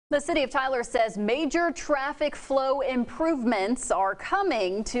The city of Tyler says major traffic flow improvements are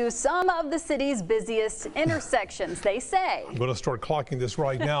coming to some of the city's busiest intersections, they say. I'm going to start clocking this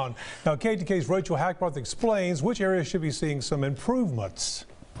right now. Now, KTK's Rachel Hackbarth explains which areas should be seeing some improvements.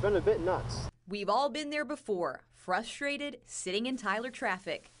 It's been a bit nuts. We've all been there before, frustrated, sitting in Tyler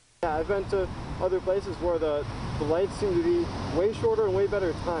traffic. Yeah, I've been to other places where the lights seem to be way shorter and way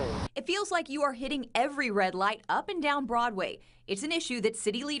better timed. It feels like you are hitting every red light up and down Broadway. It's an issue that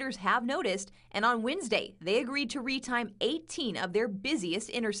city leaders have noticed, and on Wednesday, they agreed to retime 18 of their busiest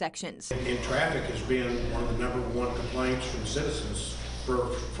intersections. And traffic has been one of the #1 complaints from citizens for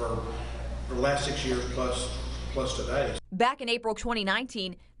the last 6 years plus today. Back in April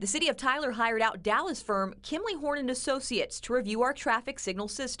 2019, the city of Tyler hired out Dallas firm Kimley Horn & Associates to review our traffic signal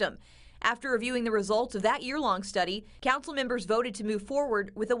system. After reviewing the results of that year-long study, council members voted to move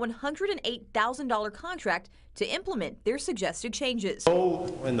forward with a $108,000 contract to implement their suggested changes. The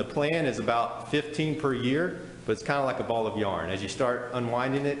goal and the plan is about 15 per year, but it's kind of like a ball of yarn. As you start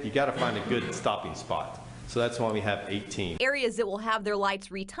unwinding it, you got to find a good stopping spot. So that's why we have 18. Areas that will have their lights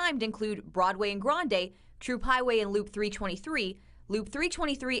retimed include Broadway and Grande, Troop Highway and Loop 323, Loop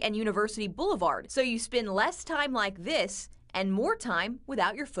 323 and University Boulevard. So you spend less time like this and more time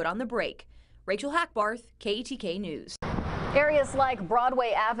without your foot on the brake. Rachel Hackbarth, KETK News. Areas like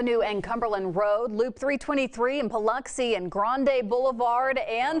Broadway Avenue and Cumberland Road, Loop 323 and Biloxi and Grande Boulevard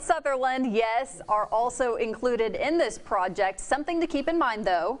and Sutherland, yes, are also included in this project. Something to keep in mind,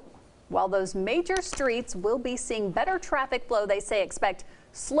 though, while those major streets will be seeing better traffic flow, they say expect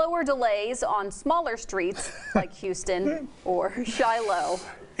slower delays on smaller streets like Houston or Shiloh.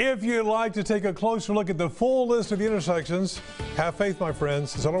 If you'd like to take a closer look at the full list of the intersections, have faith, my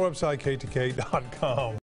friends. It's on our website, ktk.com.